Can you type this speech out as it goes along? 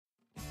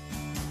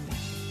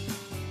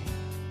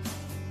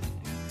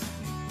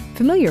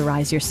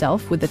Familiarize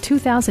yourself with the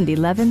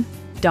 2011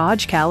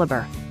 Dodge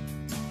Caliber.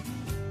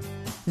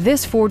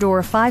 This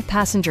four-door,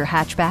 five-passenger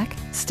hatchback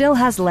still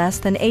has less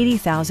than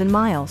 80,000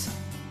 miles.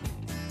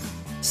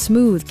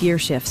 Smooth gear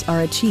shifts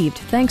are achieved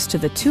thanks to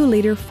the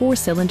 2-liter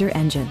four-cylinder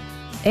engine.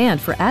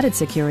 And for added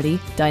security,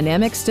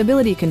 dynamic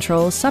stability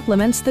control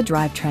supplements the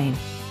drivetrain.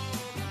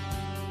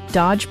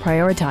 Dodge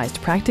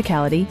prioritized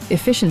practicality,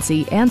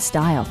 efficiency, and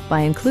style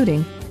by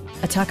including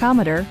a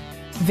tachometer,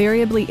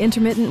 variably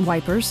intermittent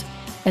wipers,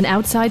 an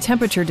outside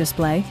temperature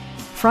display,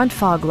 front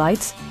fog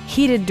lights,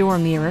 heated door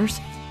mirrors,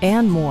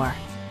 and more.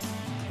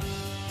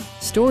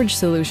 Storage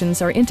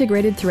solutions are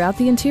integrated throughout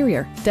the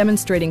interior,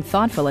 demonstrating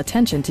thoughtful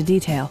attention to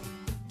detail.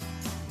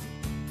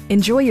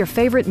 Enjoy your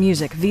favorite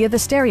music via the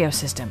stereo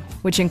system,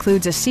 which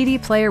includes a CD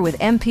player with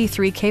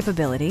MP3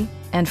 capability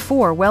and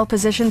 4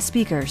 well-positioned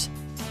speakers.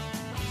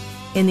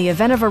 In the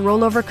event of a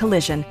rollover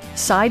collision,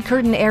 side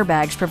curtain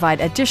airbags provide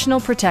additional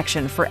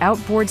protection for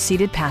outboard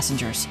seated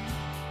passengers.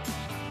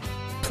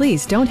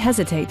 Please don't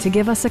hesitate to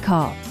give us a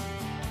call.